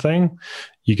certain thing,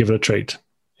 you give it a treat.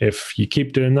 If you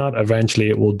keep doing that, eventually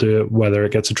it will do it whether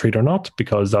it gets a treat or not,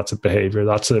 because that's a behavior,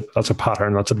 that's a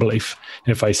pattern, that's a belief.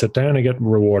 If I sit down, I get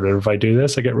rewarded. If I do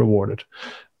this, I get rewarded.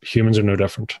 Humans are no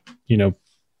different. You know,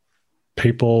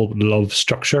 people love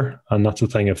structure, and that's the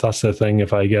thing. If that's the thing,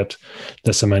 if I get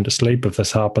this amount of sleep, if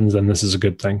this happens, then this is a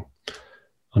good thing.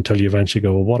 Until you eventually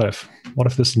go, well, what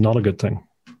if this is not a good thing?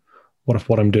 What if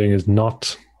what I'm doing is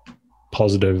not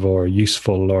positive or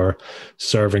useful or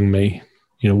serving me?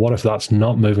 You know, what if that's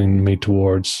not moving me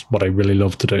towards what I really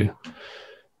love to do?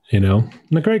 You know,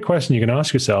 and a great question you can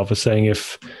ask yourself is saying,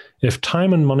 if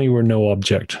time and money were no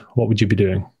object, what would you be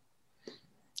doing?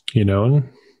 You know, and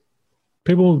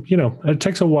people, you know, it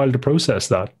takes a while to process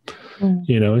that.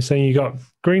 You know, saying you got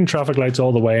green traffic lights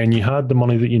all the way and you had the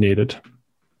money that you needed.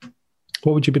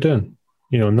 What would you be doing?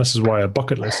 You know, and this is why a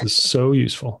bucket list is so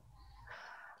useful.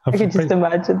 I can just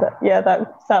imagine that. Yeah,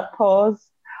 that pause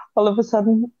all of a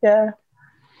sudden. Yeah.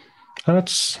 And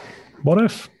it's, what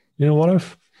if? You know, what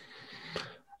if?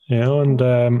 You know,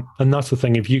 and that's the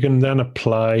thing. If you can then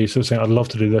apply, so saying, I'd love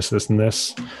to do this, this, and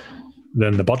this,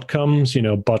 then the but comes, you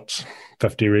know, but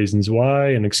 50 reasons why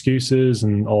and excuses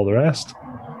and all the rest.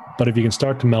 But if you can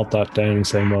start to melt that down and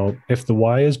say, well, if the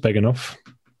why is big enough,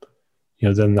 you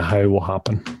know, then the how will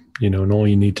happen, you know, and all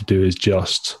you need to do is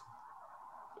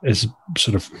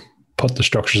sort of put the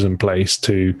structures in place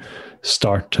to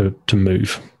start to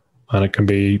move. And it can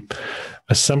be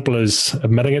as simple as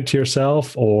admitting it to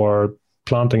yourself, or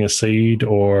planting a seed,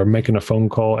 or making a phone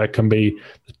call. It can be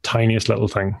the tiniest little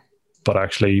thing, but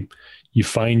actually you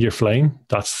find your flame.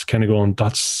 That's kind of going,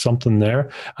 that's something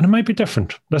there. And it might be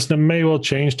different. Listen, it may well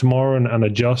change tomorrow and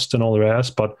adjust and all the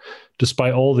rest, but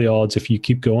despite all the odds, if you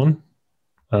keep going,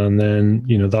 and then,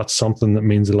 that's something that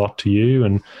means a lot to you,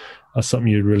 and that's something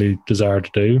you really desire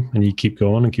to do, and you keep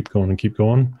going and keep going and keep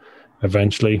going,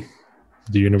 eventually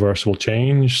the universe will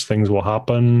change, things will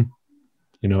happen,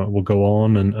 it will go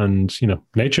on, and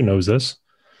nature knows this.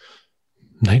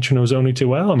 Nature knows only too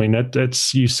well. I mean,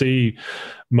 it's you see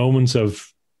moments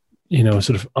of, sort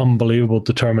of unbelievable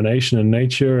determination in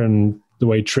nature, and the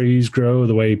way trees grow,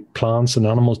 the way plants and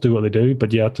animals do what they do.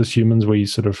 But yet, as humans, we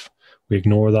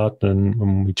ignore that,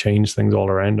 and we change things all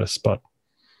around us. But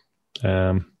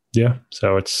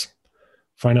so it's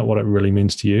find out what it really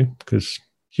means to you, because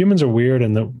humans are weird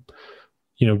in that,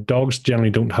 dogs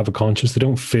generally don't have a conscience. They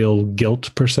don't feel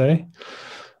guilt per se.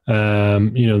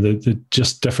 The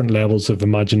just different levels of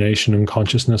imagination and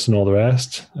consciousness and all the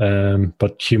rest.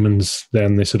 But humans,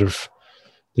 then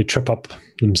they trip up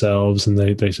themselves, and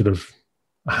they sort of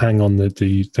hang on the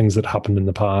things that happened in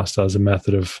the past as a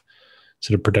method of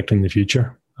sort of predicting the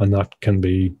future. And that can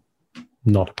be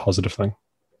not a positive thing.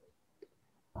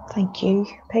 Thank you,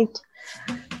 Pete.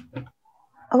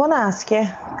 I want to ask you,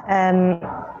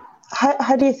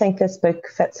 how do you think this book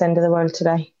fits into the world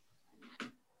today?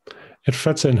 It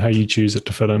fits in how you choose it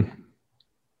to fit in.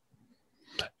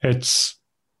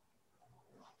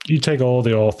 You take all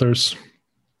the authors,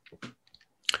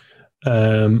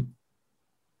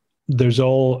 there's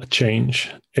all a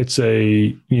change. It's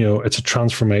a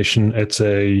transformation. It's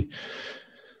a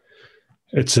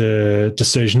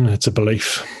decision. It's a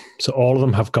belief. So all of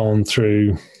them have gone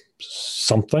through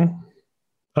something,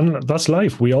 and that's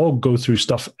life. We all go through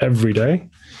stuff every day.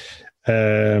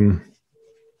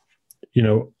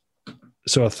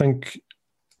 So I think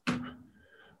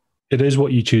it is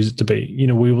what you choose it to be.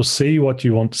 We will see what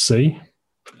you want to see.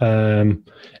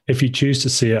 If you choose to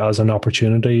see it as an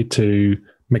opportunity to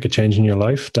make a change in your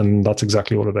life, then that's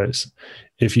exactly what it is.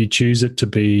 If you choose it to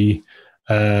be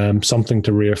something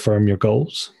to reaffirm your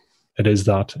goals, it is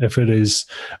that. If it is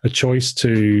a choice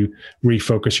to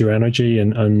refocus your energy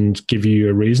and give you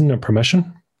a reason, a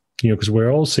permission, because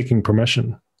we're all seeking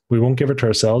permission. We won't give it to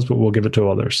ourselves, but we'll give it to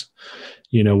others.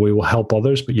 We will help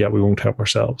others, but yet we won't help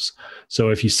ourselves. So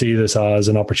if you see this as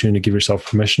an opportunity to give yourself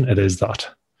permission, it is that.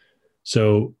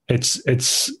 So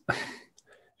it's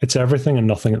everything and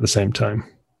nothing at the same time.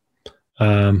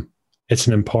 It's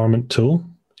an empowerment tool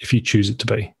if you choose it to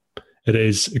be. It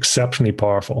is exceptionally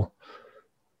powerful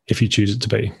if you choose it to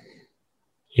be.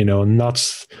 And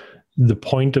that's the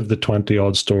point of the 20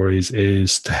 odd stories,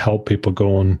 is to help people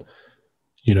go on,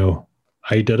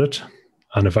 I did it.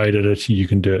 And if I did it, you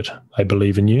can do it. I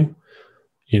believe in you.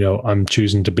 I'm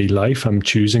choosing to be life. I'm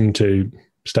choosing to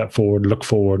step forward, look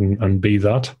forward, and be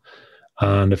that.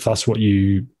 And if that's what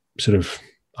you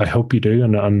I hope you do.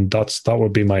 And that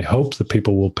would be my hope, that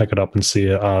people will pick it up and see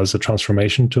it as a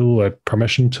transformation tool, a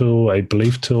permission tool, a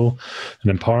belief tool,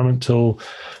 an empowerment tool,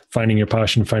 finding your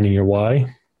passion, finding your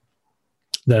why.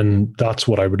 Then that's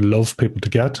what I would love people to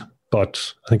get.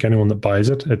 But I think anyone that buys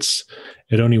it,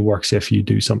 it only works if you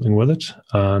do something with it,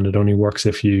 and it only works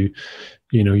if you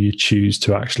choose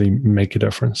to actually make a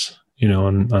difference.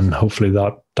 And hopefully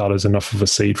that is enough of a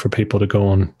seed for people to go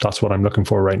on. That's what I'm looking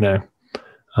for right now,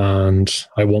 and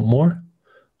I want more.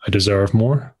 I deserve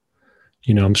more.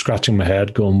 I'm scratching my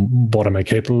head, going, "What am I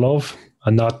capable of?"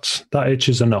 And that itch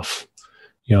is enough.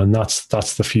 And that's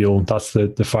the fuel. That's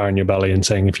the fire in your belly, and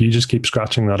saying, if you just keep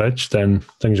scratching that itch, then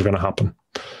things are going to happen.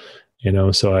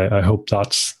 So I hope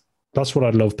that's what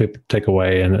I'd love people to take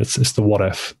away. And it's the what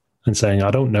if, and saying,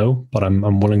 I don't know, but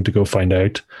I'm willing to go find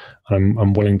out. And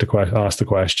I'm willing to ask the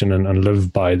question and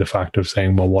live by the fact of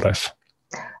saying, well, what if?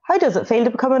 How does it feel to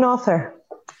become an author?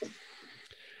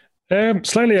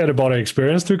 Slightly out of body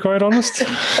experience, to be quite honest.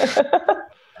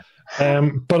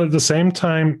 But at the same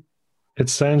time, it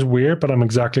sounds weird, but I'm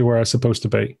exactly where I'm supposed to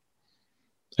be.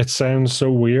 It sounds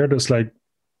so weird. It's like,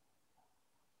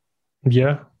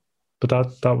 yeah, but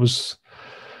that was,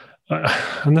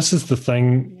 and this is the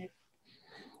thing.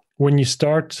 When you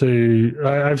start to,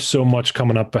 I have so much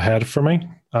coming up ahead for me,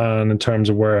 and in terms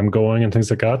of where I'm going and things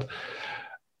like that.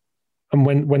 And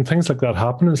when things like that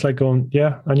happen, it's like going,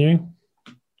 yeah, I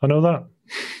know that.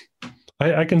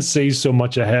 I can see so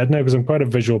much ahead now, because I'm quite a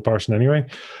visual person anyway.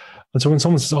 And so when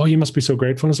someone says, "Oh, you must be so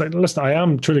grateful," it's like, listen, I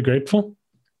am truly grateful.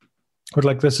 But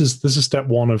like, this is step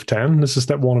 1 of 10. This is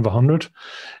step 1 of 100.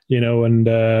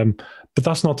 And But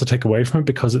that's not to take away from it,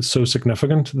 because it's so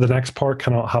significant. The next part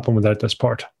cannot happen without this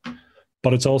part.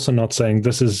 But it's also not saying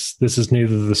this is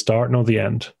neither the start nor the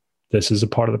end. This is a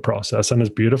part of the process, and it's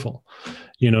beautiful.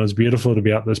 It's beautiful to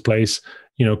be at this place.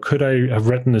 Could I have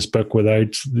written this book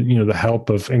without, the help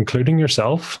of including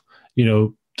yourself?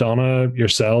 Donna,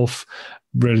 yourself,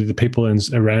 really the people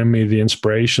around me, the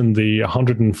inspiration, the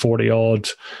 140 odd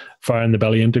Fire in the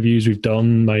Belly interviews we've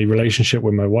done, my relationship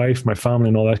with my wife, my family,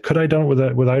 and all that. Could I have done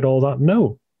it without all that?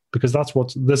 No, because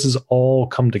this has all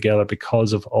come together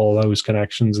because of all those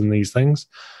connections and these things.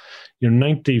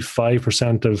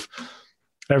 95% of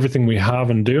everything we have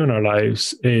and do in our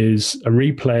lives is a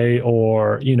replay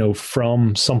or,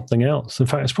 from something else. In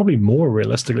fact, it's probably more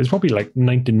realistic. It's probably like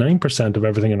 99% of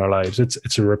everything in our lives.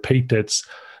 It's a repeat. It's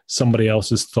somebody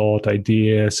else's thought,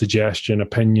 idea, suggestion,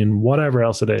 opinion, whatever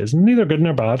else it is. Neither good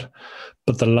nor bad.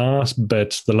 But the last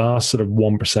bit, the last sort of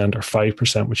 1% or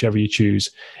 5%, whichever you choose,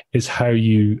 is how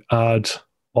you add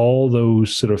all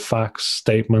those sort of facts,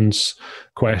 statements,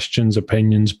 questions,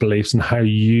 opinions, beliefs, and how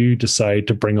you decide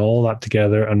to bring all that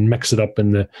together and mix it up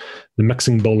in the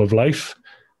mixing bowl of life,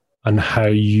 and how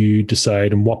you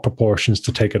decide in what proportions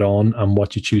to take it on and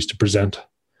what you choose to present.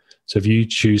 So if you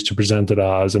choose to present it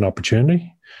as an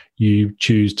opportunity, you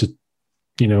choose to,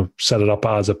 set it up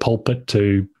as a pulpit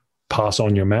to pass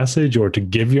on your message or to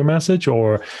give your message,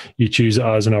 or you choose it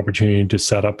as an opportunity to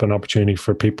set up an opportunity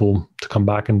for people to come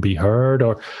back and be heard,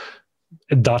 or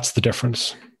that's the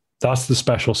difference. That's the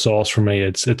special sauce for me.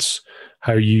 It's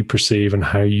how you perceive and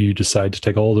how you decide to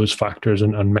take all those factors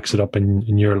and mix it up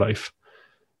in your life.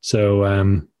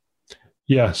 So,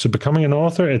 so becoming an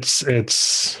author, it's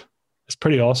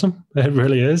pretty awesome. It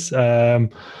really is. I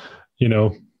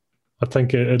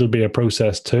think it'll be a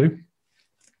process too.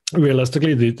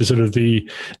 Realistically, the sort of the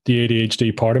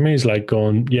ADHD part of me is like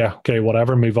going, yeah, okay,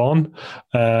 whatever, move on,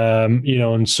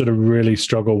 and sort of really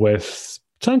struggle with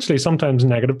potentially sometimes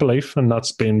negative belief, and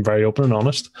that's being very open and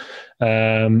honest.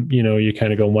 You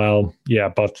kind of go, well, yeah,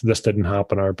 but this didn't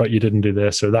happen, or but you didn't do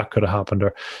this, or that could have happened,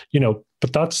 or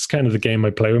but that's kind of the game I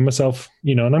play with myself,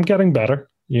 and I'm getting better.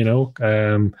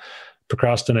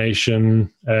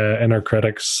 Procrastination, inner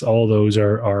critics, all those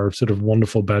are sort of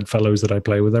wonderful bedfellows that I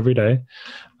play with every day.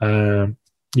 So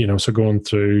going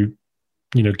through,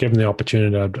 given the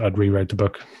opportunity, I'd rewrite the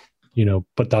book,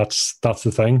 but that's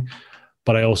the thing.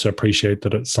 But I also appreciate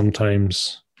that it's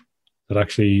sometimes that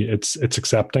actually it's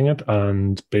accepting it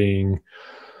and being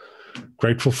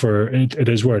grateful for it. It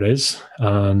is where it is.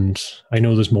 And I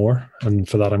know there's more. And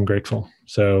for that, I'm grateful.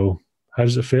 So how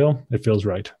does it feel? It feels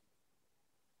right.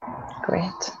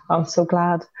 Great. I'm so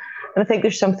glad. And I think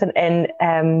there's something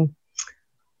in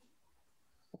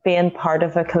being part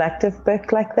of a collective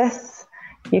book like this.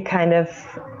 You kind of,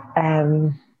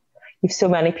 you've so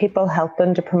many people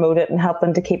helping to promote it and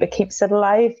helping to keeps it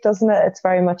alive, doesn't it? It's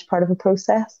very much part of a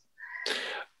process.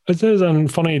 It is,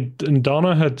 and funny, and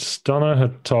Donna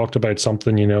had talked about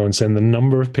something, and saying the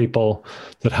number of people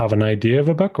that have an idea of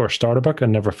a book or start a book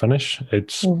and never finish,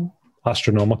 it's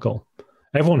astronomical.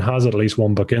 Everyone has at least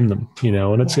one book in them,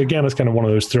 and it's kind of one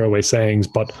of those throwaway sayings,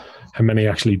 but how many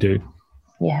actually do?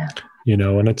 Yeah.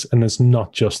 And it's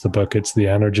not just the book, it's the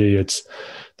energy, it's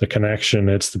the connection,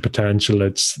 it's the potential,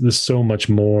 there's so much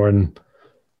more. And,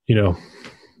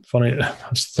 funny, I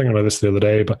was thinking about this the other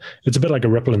day, but it's a bit like a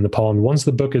ripple in the pond. Once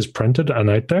the book is printed and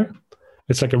out there,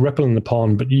 it's like a ripple in the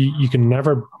pond, but you can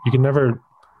never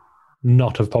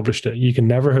not have published it. You can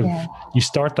never have, you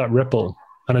start that ripple,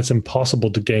 and it's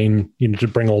impossible to gain, to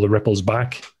bring all the ripples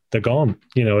back. They're gone.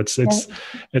 It's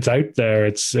out there.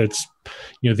 It's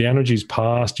the energy's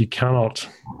past. You cannot,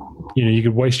 you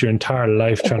could waste your entire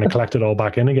life trying to collect it all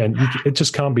back in again. It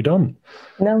just can't be done.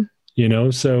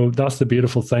 No. So that's the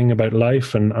beautiful thing about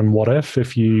life and what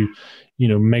if you,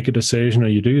 make a decision or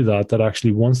you do that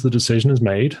actually once the decision is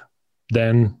made,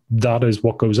 then that is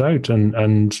what goes out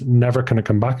and never can it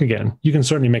come back again. You can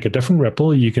certainly make a different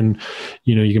ripple. You can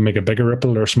make a bigger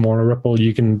ripple or a smaller ripple.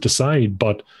 You can decide,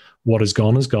 but what is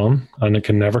gone and it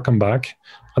can never come back.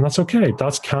 And that's okay.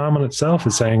 That's calm in itself,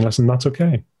 is saying, listen, that's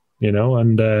okay.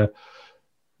 And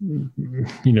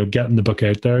getting the book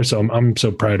out there. So I'm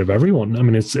so proud of everyone. I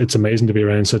mean, it's amazing to be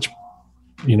around such,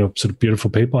 sort of beautiful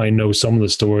people. I know some of the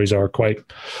stories are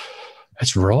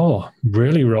it's raw,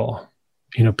 really raw.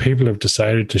 People have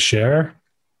decided to share,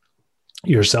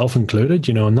 yourself included,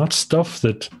 and that's stuff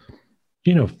that,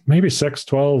 maybe 6,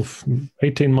 12,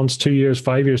 18 months, 2 years,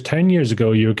 5 years, 10 years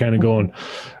ago, you were kind of going,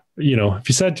 if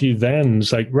you said to you then,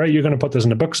 it's like, right, you're going to put this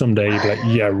in a book someday, you'd be like,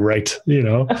 yeah, right.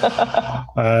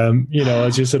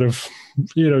 As you sort of,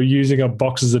 using up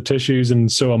boxes of tissues and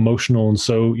so emotional. And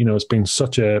so, it's been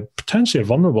such a potentially a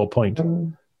vulnerable point.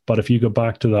 But if you go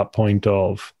back to that point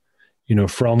of,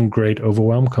 from great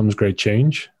overwhelm comes great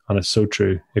change. And it's so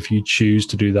true. If you choose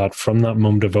to do that from that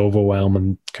moment of overwhelm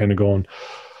and kind of going,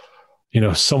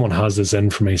 someone has this in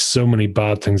for me. So many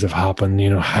bad things have happened.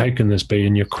 How can this be?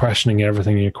 And you're questioning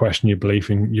everything. You question your belief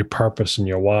in your purpose and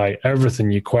your why, everything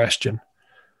you question.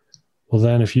 Well,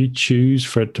 then if you choose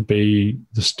for it to be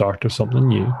the start of something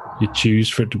new, you choose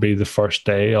for it to be the first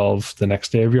day of the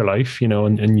next day of your life,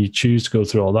 and you choose to go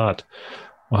through all that.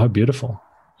 Well, how beautiful.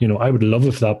 I would love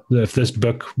if this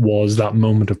book was that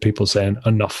moment of people saying,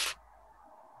 enough.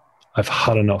 I've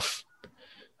had enough.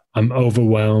 I'm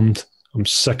overwhelmed. I'm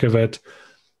sick of it.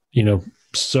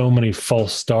 So many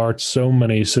false starts, so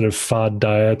many sort of fad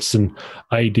diets and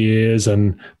ideas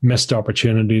and missed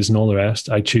opportunities and all the rest.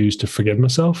 I choose to forgive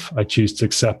myself. I choose to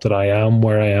accept that I am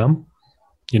where I am.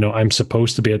 I'm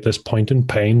supposed to be at this point in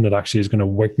pain that actually is going to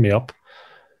wake me up.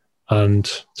 And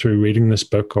through reading this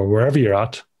book or wherever you're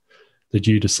at, that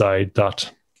you decide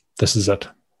that this is it,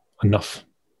 enough.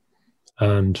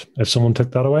 And if someone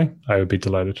took that away, I would be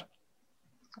delighted.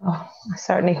 Oh, I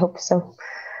certainly hope so.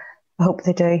 I hope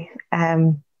they do.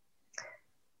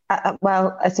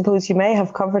 Well, I suppose you may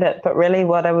have covered it, but really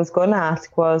what I was going to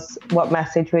ask was, what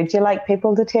message would you like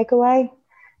people to take away?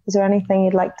 Is there anything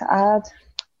you'd like to add?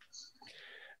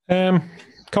 A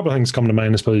couple of things come to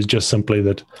mind, I suppose, just simply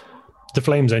that the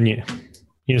flame's in you.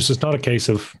 So it's not a case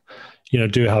of,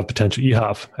 do you have potential? You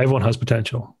have. Everyone has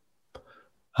potential.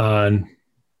 And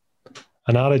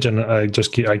an adage, and I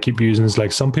keep using, is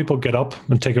like, some people get up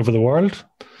and take over the world.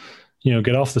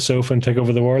 Get off the sofa and take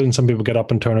over the world, and some people get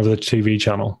up and turn over the TV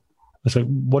channel. It's like,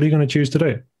 what are you going to choose to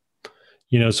do?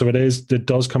 So it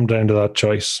does come down to that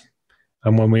choice.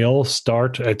 And when we all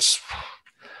start,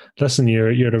 listen,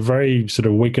 you're at a very sort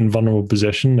of weak and vulnerable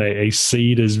position. A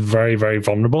seed is very, very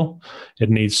vulnerable. It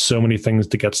needs so many things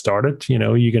to get started.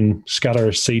 You can scatter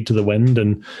a seed to the wind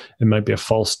and it might be a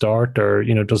false start, or,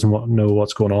 doesn't know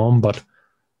what's going on. But,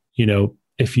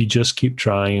 if you just keep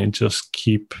trying and just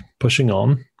keep pushing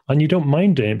on, and you don't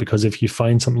mind doing it, because if you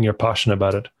find something you're passionate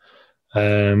about it,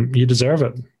 you deserve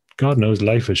it. God knows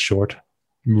life is short,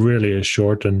 really is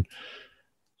short. And,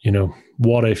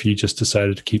 what if you just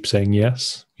decided to keep saying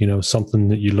yes, something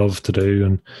that you love to do?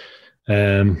 And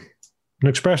an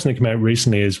expression that came out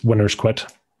recently is winners quit.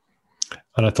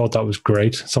 And I thought that was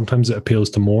great. Sometimes it appeals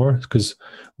to more, because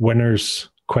winners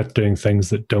quit doing things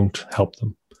that don't help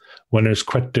them. Winners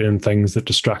quit doing things that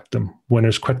distract them.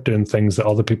 Winners quit doing things that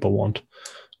other people want.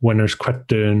 Winners quit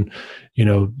doing,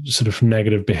 sort of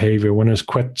negative behavior. Winners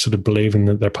quit sort of believing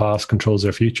that their past controls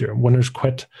their future. Winners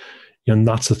quit, and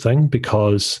that's the thing,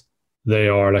 because they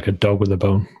are like a dog with a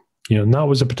bone. And that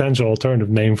was a potential alternative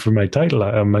name for my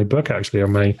title, my book actually, or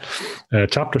my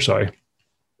chapter, sorry.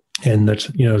 In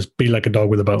that, be like a dog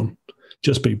with a bone.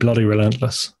 Just be bloody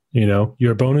relentless.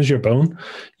 Your bone is your bone.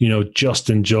 Just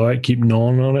enjoy it. Keep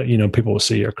gnawing on it. People will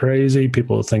say you're crazy.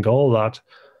 People will think all that.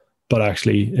 But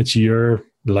actually, it's your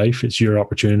life. It's your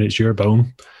opportunity. It's your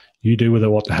bone. You do with it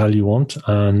what the hell you want.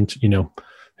 And,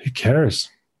 who cares?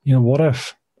 What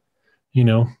if,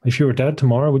 if you were dead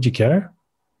tomorrow, would you care?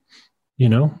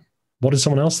 What does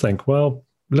someone else think? Well,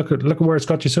 look at where it's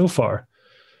got you so far.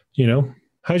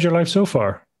 How's your life so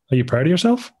far? Are you proud of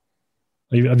yourself?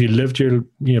 Have you lived your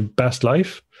best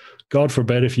life? God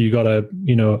forbid if you got a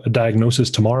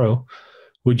diagnosis tomorrow,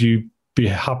 would you be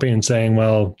happy and saying,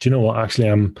 well, do you know what? Actually,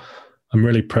 I'm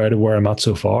really proud of where I'm at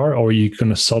so far. Or are you going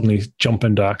to suddenly jump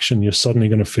into action? You're suddenly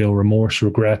going to feel remorse,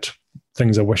 regret,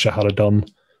 things I wish I had done.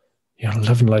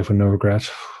 Living life with no regret.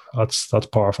 That's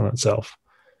powerful in itself.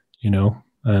 It's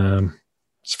a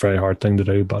very hard thing to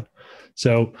do. But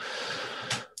so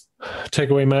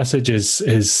takeaway message is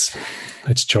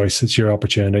it's choice. It's your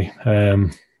opportunity.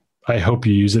 I hope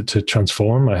you use it to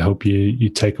transform. I hope you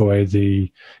take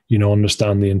away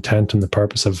understand the intent and the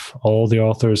purpose of all the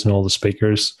authors and all the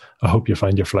speakers. I hope you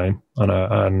find your flame.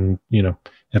 And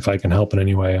if I can help in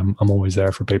any way, I'm always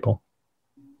there for people.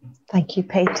 Thank you,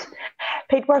 Pete.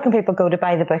 Pete, where can people go to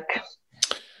buy the book?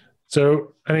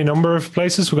 So any number of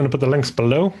places. We're going to put the links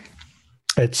below.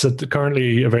 It's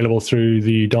currently available through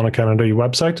the Donna Kennedy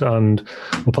website, and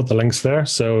we'll put the links there.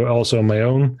 So also on my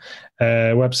own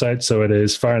website. So it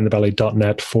is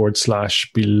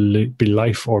fireinthebelly.net/be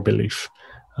life or belief.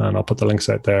 And I'll put the links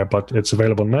out there, but it's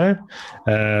available now.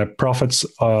 Profits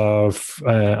of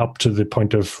up to the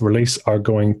point of release are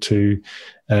going to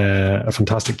a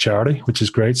fantastic charity, which is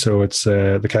great. So it's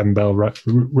the Kevin Bell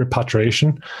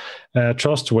Repatriation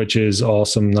Trust, which is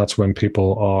awesome. That's when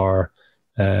people are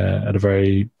at a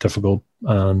very difficult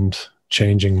and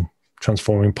changing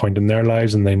transforming point in their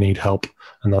lives and they need help.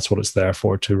 And that's what it's there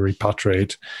for, to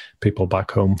repatriate people back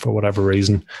home for whatever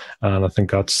reason. And I think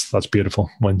that's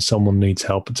beautiful. When someone needs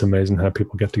help, it's amazing how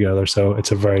people get together. So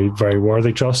it's a very, very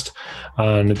worthy trust.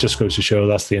 And it just goes to show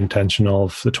that's the intention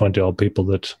of the 20-odd people,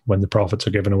 that when the profits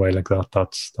are given away like that,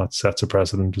 that sets a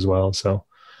precedent as well. So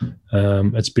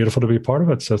it's beautiful to be a part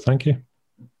of it. So thank you.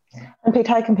 And Pete,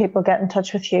 how can people get in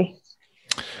touch with you?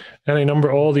 Any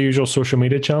number, all the usual social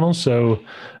media channels. So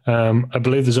I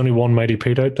believe there's only one Mighty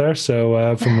Pete out there.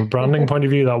 So from a branding point of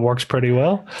view, that works pretty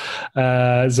well.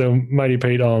 So Mighty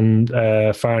Pete on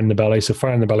Fire in the Belly. So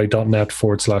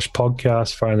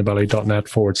fireinthebelly.net/podcast,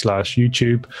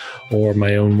 fireinthebelly.net/YouTube, or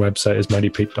my own website is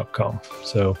mightypete.com.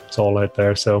 So it's all out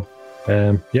there. So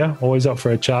yeah, always up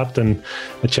for a chat and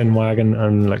a chin wagon.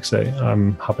 And like I say,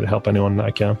 I'm happy to help anyone that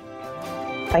I can.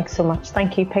 Thanks so much.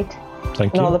 Thank you, Pete.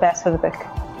 Thank you. And all the best for the book.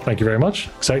 Thank you very much.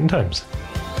 Exciting times.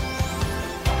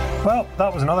 Well,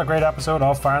 that was another great episode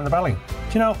of Fire in the Belly.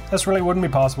 You know, this really wouldn't be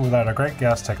possible without our great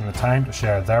guests taking the time to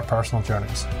share their personal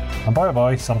journeys. And boy oh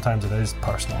boy, sometimes it is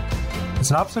personal.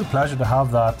 It's an absolute pleasure to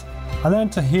have that, and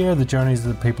then to hear the journeys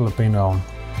that the people have been on.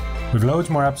 We've loads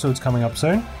more episodes coming up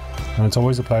soon, and it's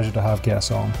always a pleasure to have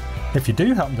guests on. If you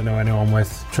do happen to know anyone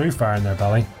with true fire in their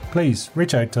belly, please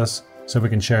reach out to us so we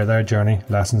can share their journey,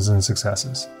 lessons and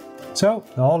successes. So,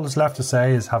 all that's left to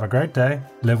say is have a great day,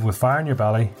 live with fire in your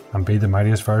belly, and be the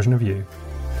mightiest version of you.